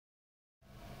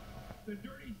The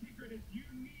dirty secret is you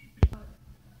need to...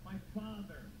 My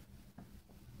father.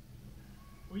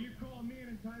 Well, you call me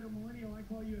an entitled millennial, I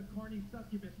call you a carny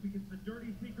succubus, because the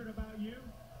dirty secret about you,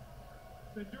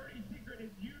 the dirty secret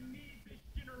is you need this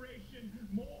generation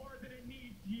more than it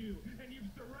needs you. And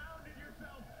you've surrounded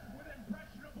yourself with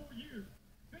impressionable youth.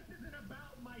 This isn't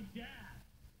about my dad.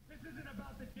 This isn't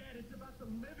about the dead. It's about the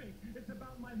living. It's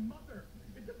about my mother.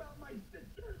 It's about my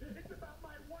sister. It's about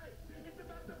my wife. It's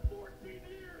about the 14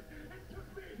 years it took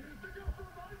me to go from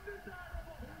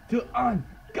undesirable to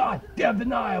ungoddamn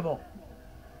deniable.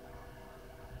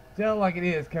 Tell it like it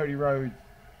is, Cody Rhodes.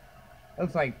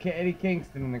 Looks like Eddie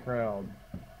Kingston in the crowd.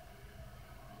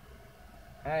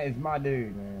 That is my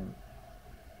dude, man.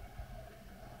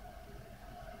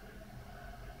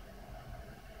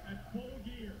 At full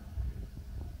gear.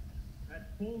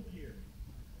 At full gear.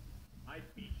 I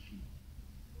beat you.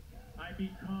 I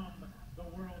become the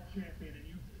world champion, and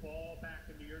you fall back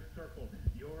into your circle,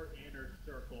 your inner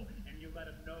circle, and you let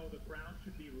them know the ground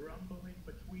should be rumbling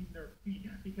between their feet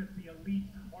because the elites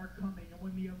are coming. And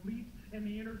when the elites and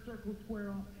the inner circle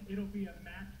square off, it'll be a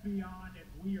match beyond,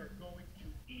 and we are going to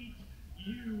eat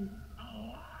you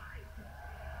alive.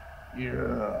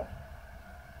 Yeah.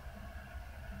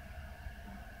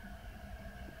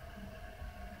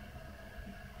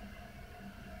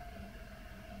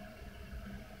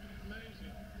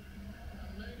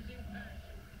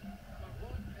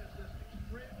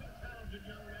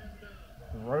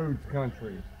 Rhodes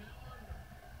country.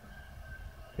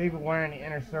 People wearing the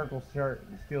inner circle shirt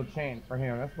still chant for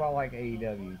him. That's why I like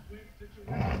AEW.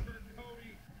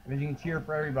 Because you can cheer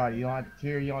for everybody. You don't have to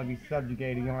cheer. You don't have to be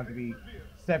subjugated. You don't have to be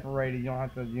separated. You don't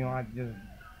have to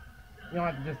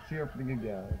just cheer for the good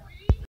guys.